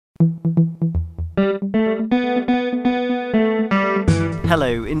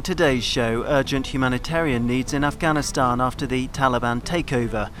Hello, in today's show, urgent humanitarian needs in Afghanistan after the Taliban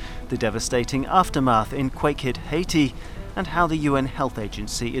takeover, the devastating aftermath in quake-hit Haiti, and how the UN Health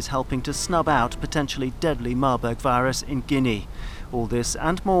Agency is helping to snub out potentially deadly Marburg virus in Guinea. All this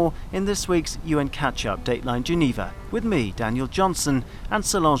and more in this week's UN Catch-Up Dateline Geneva, with me, Daniel Johnson, and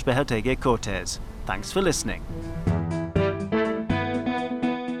Solange Behotegue-Cortez. Thanks for listening.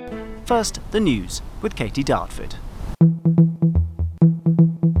 First, the news with Katie Dartford.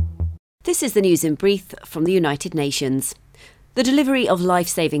 This is the news in brief from the United Nations. The delivery of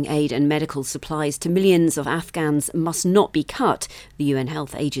life-saving aid and medical supplies to millions of Afghans must not be cut, the UN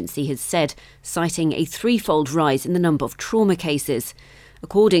Health Agency has said, citing a threefold rise in the number of trauma cases.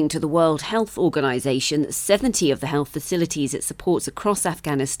 According to the World Health Organization, 70 of the health facilities it supports across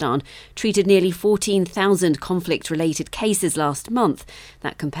Afghanistan treated nearly 14,000 conflict-related cases last month.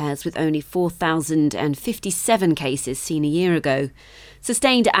 That compares with only 4,057 cases seen a year ago.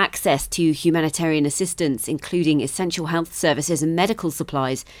 Sustained access to humanitarian assistance, including essential health services and medical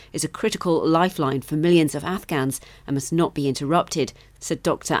supplies, is a critical lifeline for millions of Afghans and must not be interrupted, said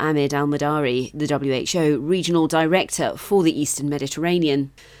Dr. Ahmed Al-Madari, the WHO Regional Director for the Eastern Mediterranean.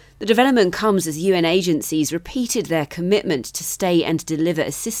 The development comes as UN agencies repeated their commitment to stay and deliver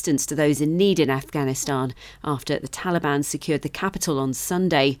assistance to those in need in Afghanistan after the Taliban secured the capital on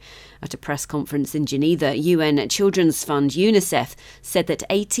Sunday. At a press conference in Geneva, UN Children's Fund UNICEF said that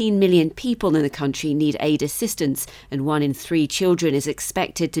 18 million people in the country need aid assistance and 1 in 3 children is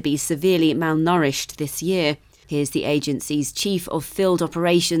expected to be severely malnourished this year. Here's the agency's Chief of Field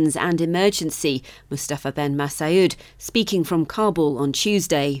Operations and Emergency, Mustafa Ben Masoud, speaking from Kabul on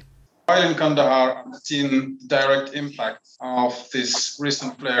Tuesday. While in Kandahar, I've seen direct impact of this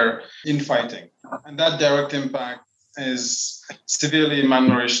recent flare in fighting. And that direct impact is severely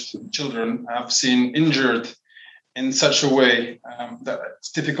malnourished children I've seen injured in such a way that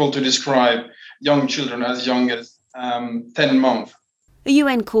it's difficult to describe young children as young as 10 months. A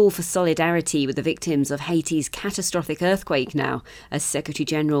UN call for solidarity with the victims of Haiti's catastrophic earthquake now, as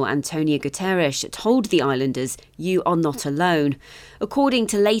Secretary-General Antonio Guterres told the islanders, "You are not alone." According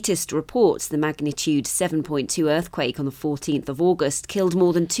to latest reports, the magnitude 7.2 earthquake on the 14th of August killed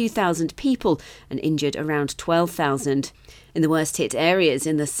more than 2,000 people and injured around 12,000. In the worst-hit areas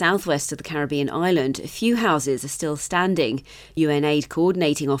in the southwest of the Caribbean island, a few houses are still standing. UN Aid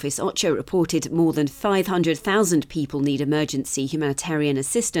Coordinating Office OCHA reported more than 500,000 people need emergency humanitarian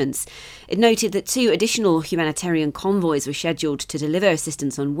assistance. It noted that 2 additional humanitarian convoys were scheduled to deliver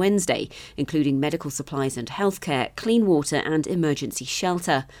assistance on Wednesday, including medical supplies and healthcare, clean water and emergency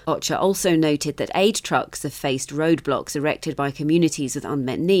shelter. OCHA also noted that aid trucks have faced roadblocks erected by communities with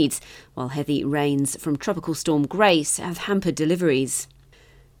unmet needs, while heavy rains from Tropical Storm Grace have hampered deliveries.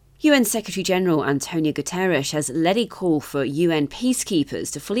 UN Secretary-General Antonio Guterres has led a call for UN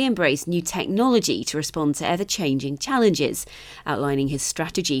peacekeepers to fully embrace new technology to respond to ever-changing challenges. Outlining his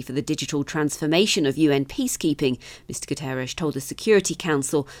strategy for the digital transformation of UN peacekeeping, Mr. Guterres told the Security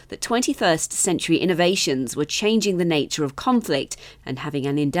Council that 21st century innovations were changing the nature of conflict and having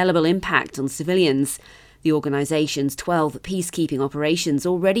an indelible impact on civilians. The organisation's 12 peacekeeping operations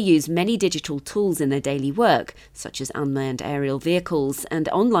already use many digital tools in their daily work, such as unmanned aerial vehicles and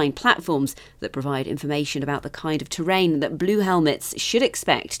online platforms that provide information about the kind of terrain that blue helmets should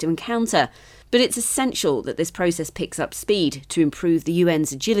expect to encounter. But it's essential that this process picks up speed to improve the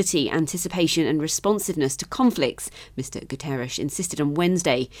UN's agility, anticipation and responsiveness to conflicts, Mr. Guterres insisted on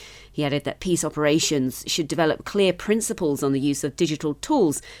Wednesday. He added that peace operations should develop clear principles on the use of digital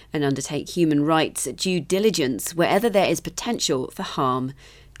tools and undertake human rights due diligence wherever there is potential for harm.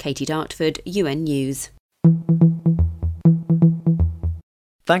 Katie Dartford, UN News.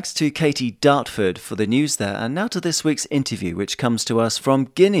 Thanks to Katie Dartford for the news there. And now to this week's interview, which comes to us from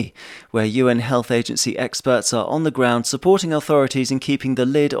Guinea, where UN Health Agency experts are on the ground supporting authorities in keeping the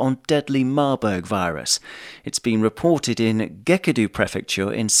lid on deadly Marburg virus. It's been reported in Gekedou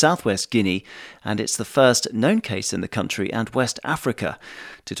Prefecture in southwest Guinea, and it's the first known case in the country and West Africa.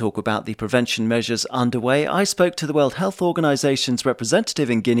 To talk about the prevention measures underway, I spoke to the World Health Organization's representative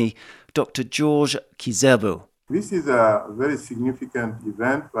in Guinea, Dr. George Kizerbo. This is a very significant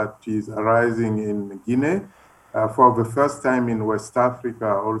event, but is arising in Guinea for the first time in West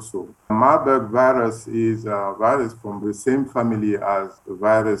Africa also. Marburg virus is a virus from the same family as the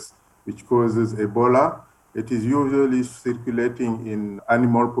virus which causes Ebola. It is usually circulating in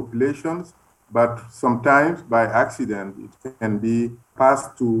animal populations, but sometimes by accident it can be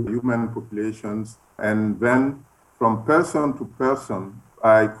passed to human populations and then from person to person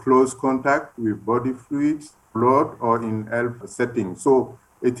by close contact with body fluids, blood, or in health settings. So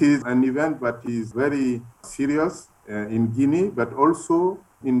It is an event that is very serious in Guinea, but also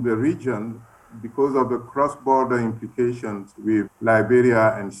in the region because of the cross-border implications with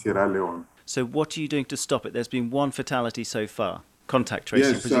Liberia and Sierra Leone. So what are you doing to stop it? There's been one fatality so far. Contact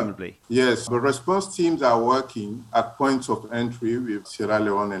tracing, presumably. Yes, the response teams are working at points of entry with Sierra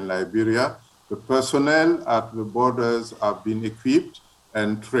Leone and Liberia. The personnel at the borders are being equipped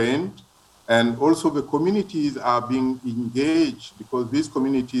and trained. And also the communities are being engaged because these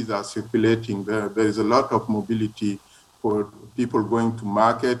communities are circulating. There is a lot of mobility for people going to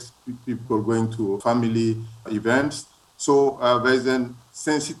markets, people going to family events. So there's a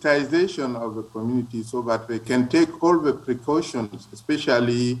sensitization of the community so that they can take all the precautions,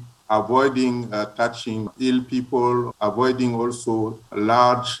 especially avoiding touching ill people, avoiding also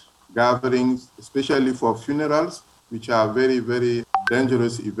large gatherings, especially for funerals, which are very, very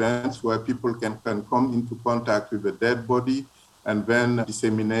dangerous events where people can come into contact with a dead body and then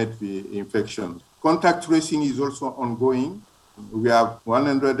disseminate the infection. Contact tracing is also ongoing. We have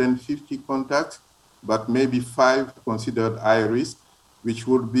 150 contacts, but maybe 5 considered high risk, which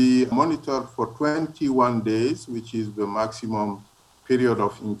would be monitored for 21 days, which is the maximum period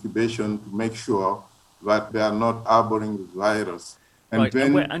of incubation to make sure that they are not harboring the virus. And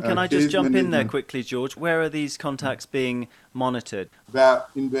can I just jump in there quickly, George? Where are these contacts being monitored? They are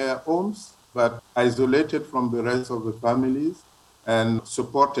in their homes, but isolated from the rest of the families and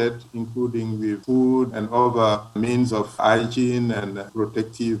supported, including with food and other means of hygiene and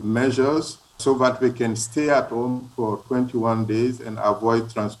protective measures, so that they can stay at home for 21 days and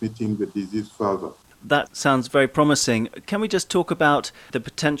avoid transmitting the disease further. That sounds very promising. Can we just talk about the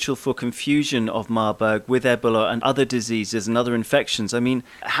potential for confusion of Marburg with Ebola and other diseases and other infections? I mean,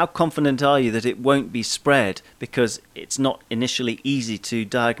 how confident are you that it won't be spread? Because it's not initially easy to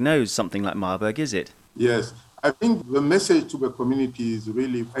diagnose something like Marburg, is it? Yes. I think the message to the community is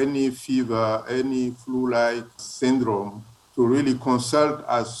really any fever, any flu-like syndrome, to really consult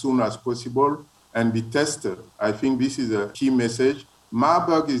as soon as possible and be tested. I think this is a key message.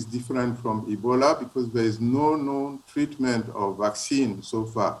 Marburg is different from Ebola because there is no known treatment or vaccine so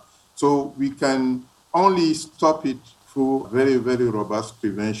far. So we can only stop it through very, very robust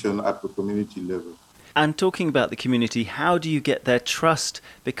prevention at the community level. And talking about the community, how do you get their trust?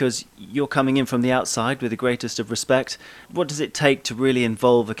 Because you're coming in from the outside with the greatest of respect. What does it take to really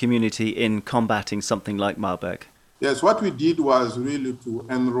involve a community in combating something like Marburg? Yes, what we did was really to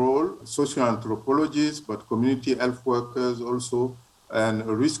enroll social anthropologists, but community health workers also, and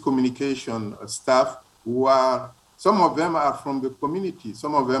risk communication staff who are, some of them are from the community,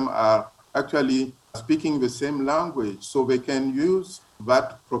 some of them are actually speaking the same language, so they can use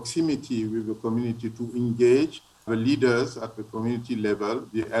that proximity with the community to engage the leaders at the community level,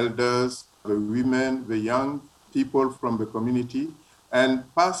 the elders, the women, the young people from the community, and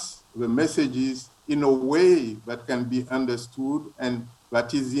pass the messages in a way that can be understood and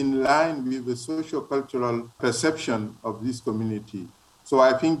that is in line with the socio-cultural perception of this community. So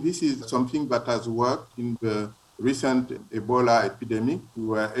I think this is something that has worked in the recent Ebola epidemic. We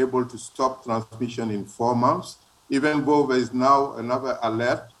were able to stop transmission in 4 months, even though there is now another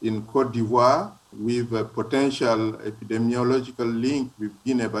alert in Côte d'Ivoire with a potential epidemiological link with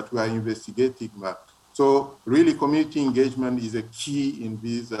Guinea, but we are investigating that. So really community engagement is a key in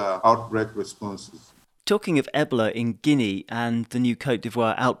these outbreak responses. Talking of Ebola in Guinea and the new Côte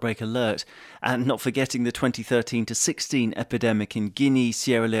d'Ivoire outbreak alert, and not forgetting the 2013 to 16 epidemic in Guinea,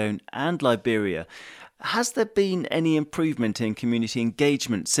 Sierra Leone and Liberia, has there been any improvement in community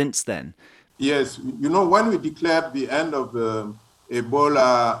engagement since then? Yes, when we declared the end of the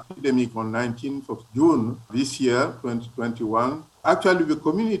Ebola epidemic on 19th of June this year, 2021, actually the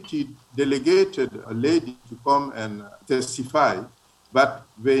community delegated a lady to come and testify, but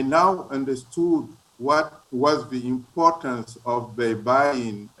they now understood what was the importance of the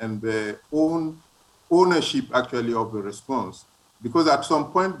buy-in and the own ownership actually of the response. Because at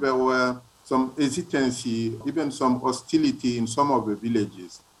some point there were some hesitancy, even some hostility in some of the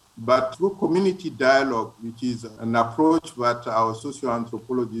villages. But through community dialogue, which is an approach that our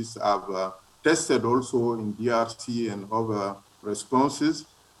socio-anthropologists have tested also in DRC and other responses,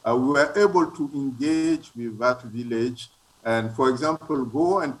 we were able to engage with that village and, for example,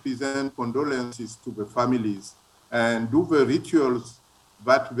 go and present condolences to the families and do the rituals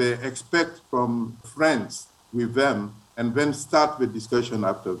that they expect from friends with them, and then start the discussion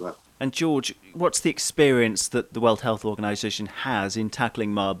after that. And George, what's the experience that the World Health Organization has in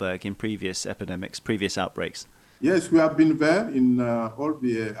tackling Marburg in previous epidemics, previous outbreaks? Yes, we have been there in all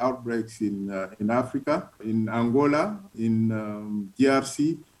the outbreaks in Africa, in Angola, in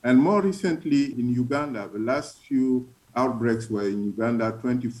DRC, and more recently in Uganda. The last few outbreaks were in Uganda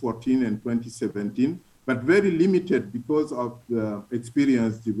 2014 and 2017, but very limited because of the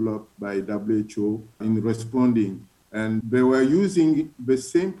experience developed by WHO in responding. And they were using the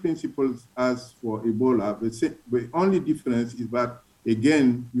same principles as for Ebola. The only difference is that,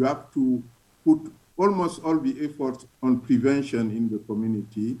 again, you have to put almost all the efforts on prevention in the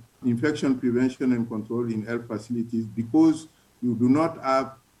community, infection prevention and control in health facilities, because you do not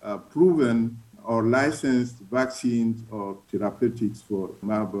have proven or licensed vaccines or therapeutics for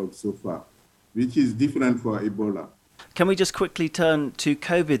Marburg so far, which is different for Ebola. Can we just quickly turn to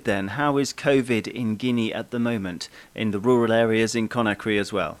COVID then? How is COVID in Guinea at the moment, in the rural areas in Conakry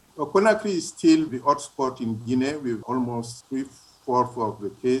as well? Well, Conakry is still the hotspot in Guinea with almost 3/4 of the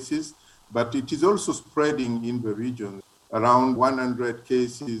cases, but it is also spreading in the region. Around 100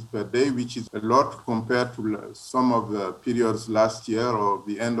 cases per day, which is a lot compared to some of the periods last year or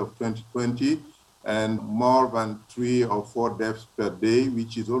the end of 2020, and more than 3 or 4 deaths per day,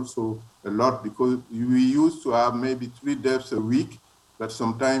 which is also a lot because we used to have maybe 3 deaths a week, but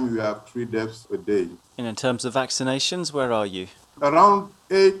sometimes we have 3 deaths a day. And in terms of vaccinations, where are you? Around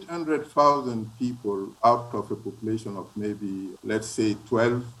 800,000 people out of a population of maybe, let's say,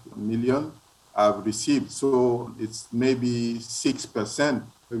 12 million have received. So it's maybe 6%.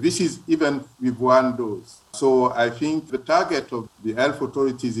 This is even with 1 dose. So I think the target of the health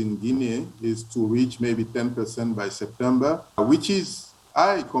authorities in Guinea is to reach maybe 10% by September, which is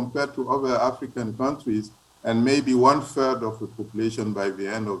high compared to other African countries, and maybe 1/3 of the population by the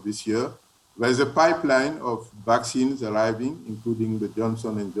end of this year. There's a pipeline of vaccines arriving, including the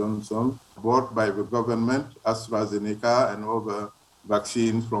Johnson & Johnson, bought by the government, AstraZeneca, and other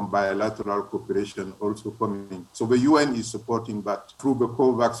vaccines from bilateral cooperation also coming. So the UN is supporting that through the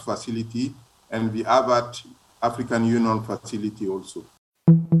COVAX facility and the AVAT African Union facility also.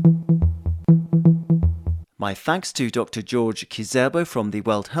 My thanks to Dr. George Kizerbo from the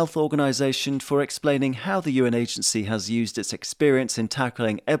World Health Organization for explaining how the UN agency has used its experience in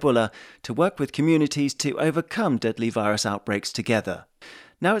tackling Ebola to work with communities to overcome deadly virus outbreaks together.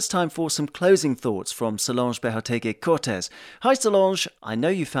 Now it's time for some closing thoughts from Solange Behotegue Cortez. Hi Solange, I know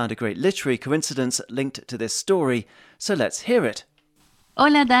you found a great literary coincidence linked to this story, so let's hear it.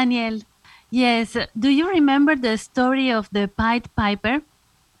 Hola Daniel. Yes, do you remember the story of the Pied Piper?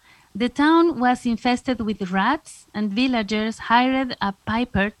 The town was infested with rats, and villagers hired a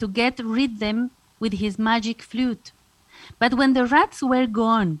piper to get rid of them with his magic flute. But when the rats were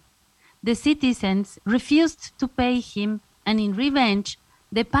gone, the citizens refused to pay him, and in revenge,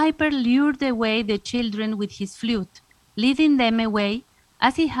 the piper lured away the children with his flute, leading them away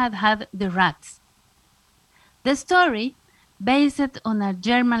as he had had the rats. The story, based on a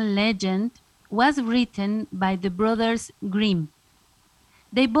German legend, was written by the brothers Grimm.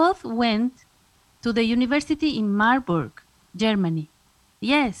 They both went to the university in Marburg, Germany.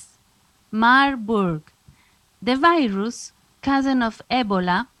 Yes, Marburg. The virus, cousin of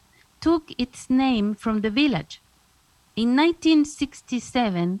Ebola, took its name from the village. In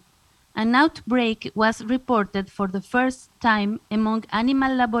 1967, an outbreak was reported for the first time among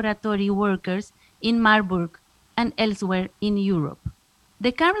animal laboratory workers in Marburg and elsewhere in Europe.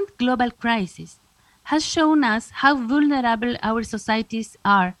 The current global crisis has shown us how vulnerable our societies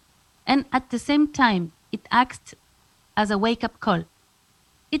are, and at the same time, it acts as a wake-up call.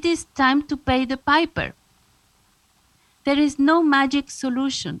 It is time to pay the piper. There is no magic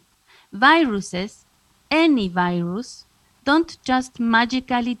solution. Viruses, any virus, don't just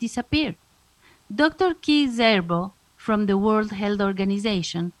magically disappear. Dr. Kizerbo from the World Health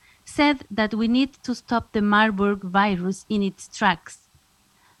Organization said that we need to stop the Marburg virus in its tracks.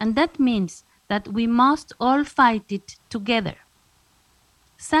 And that means that we must all fight it together.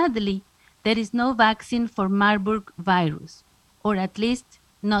 Sadly, there is no vaccine for Marburg virus, or at least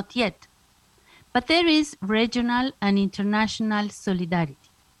not yet. But there is regional and international solidarity.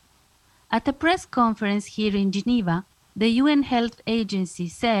 At a press conference here in Geneva, the UN Health Agency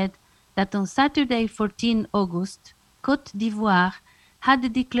said that on Saturday, 14 August, Côte d'Ivoire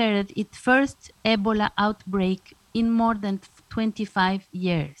had declared its first Ebola outbreak in more than 25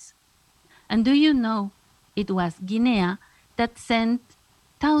 years. And do you know, it was Guinea that sent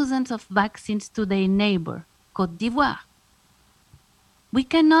thousands of vaccines to their neighbor, Côte d'Ivoire. We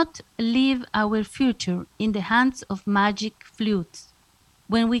cannot leave our future in the hands of magic flutes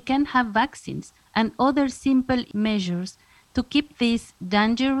when we can have vaccines and other simple measures to keep these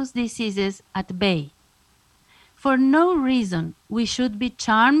dangerous diseases at bay. For no reason we should be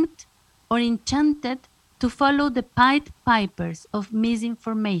charmed or enchanted to follow the Pied Pipers of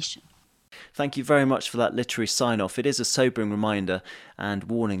misinformation. Thank you very much for that literary sign-off. It is a sobering reminder and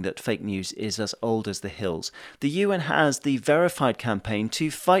warning that fake news is as old as the hills. The UN has the Verified campaign to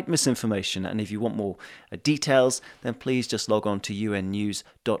fight misinformation, and if you want more details, then please just log on to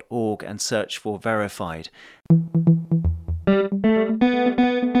unnews.org and search for Verified.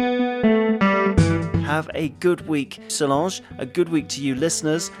 Have a good week, Solange. A good week to you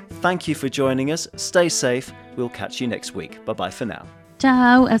listeners. Thank you for joining us. Stay safe. We'll catch you next week. Bye-bye for now.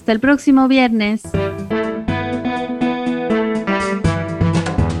 Chao, hasta el próximo viernes.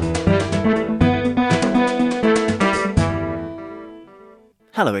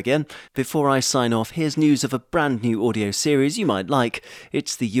 Hello again. Before I sign off, here's news of a brand new audio series you might like.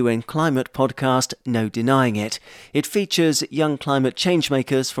 It's the UN Climate podcast, No Denying It. It features young climate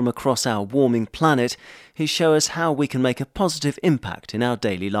changemakers from across our warming planet who show us how we can make a positive impact in our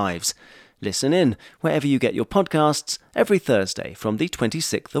daily lives. Listen in wherever you get your podcasts every Thursday from the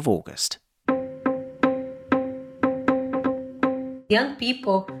 26th of August. Young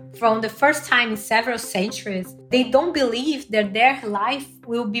people, from the first time in several centuries, they don't believe that their life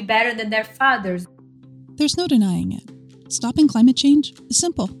will be better than their fathers. There's no denying it. Stopping climate change is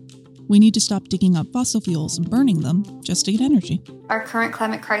simple. We need to stop digging up fossil fuels and burning them just to get energy. Our current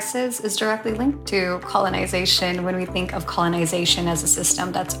climate crisis is directly linked to colonization when we think of colonization as a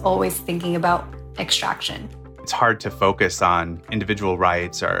system that's always thinking about extraction. It's hard to focus on individual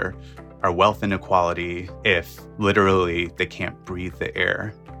rights or wealth inequality if literally they can't breathe the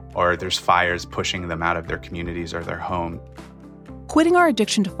air or there's fires pushing them out of their communities or their home. Quitting our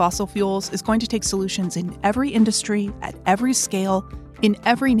addiction to fossil fuels is going to take solutions in every industry, at every scale, in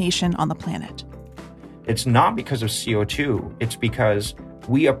every nation on the planet. It's not because of CO2. It's because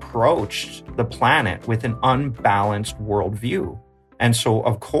we approached the planet with an unbalanced worldview. And so,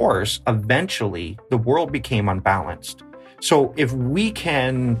 of course, eventually the world became unbalanced. So if we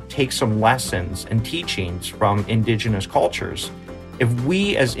can take some lessons and teachings from indigenous cultures, if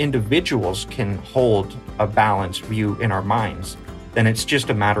we as individuals can hold a balanced view in our minds, then it's just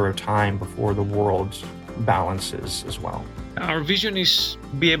a matter of time before the world balances as well. Our vision is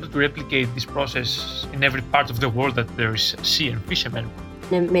be able to replicate this process in every part of the world that there is sea and fishermen.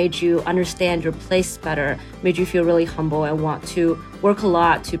 It made you understand your place better, made you feel really humble and want to work a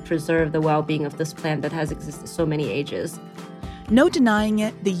lot to preserve the well-being of this planet that has existed so many ages. No Denying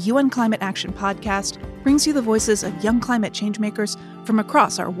It, the UN Climate Action podcast, brings you the voices of young climate changemakers from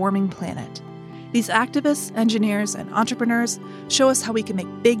across our warming planet. These activists, engineers, and entrepreneurs show us how we can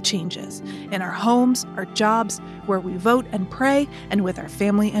make big changes in our homes, our jobs, where we vote and pray, and with our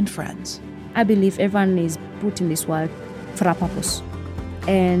family and friends. I believe everyone is put in this world for a purpose.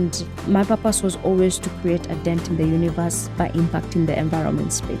 And my purpose was always to create a dent in the universe by impacting the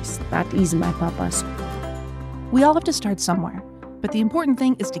environment space. That is my purpose. We all have to start somewhere, but the important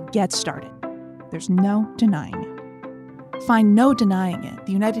thing is to get started. There's no denying it. Find No Denying It,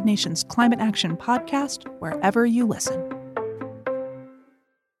 the United Nations Climate Action podcast, wherever you listen.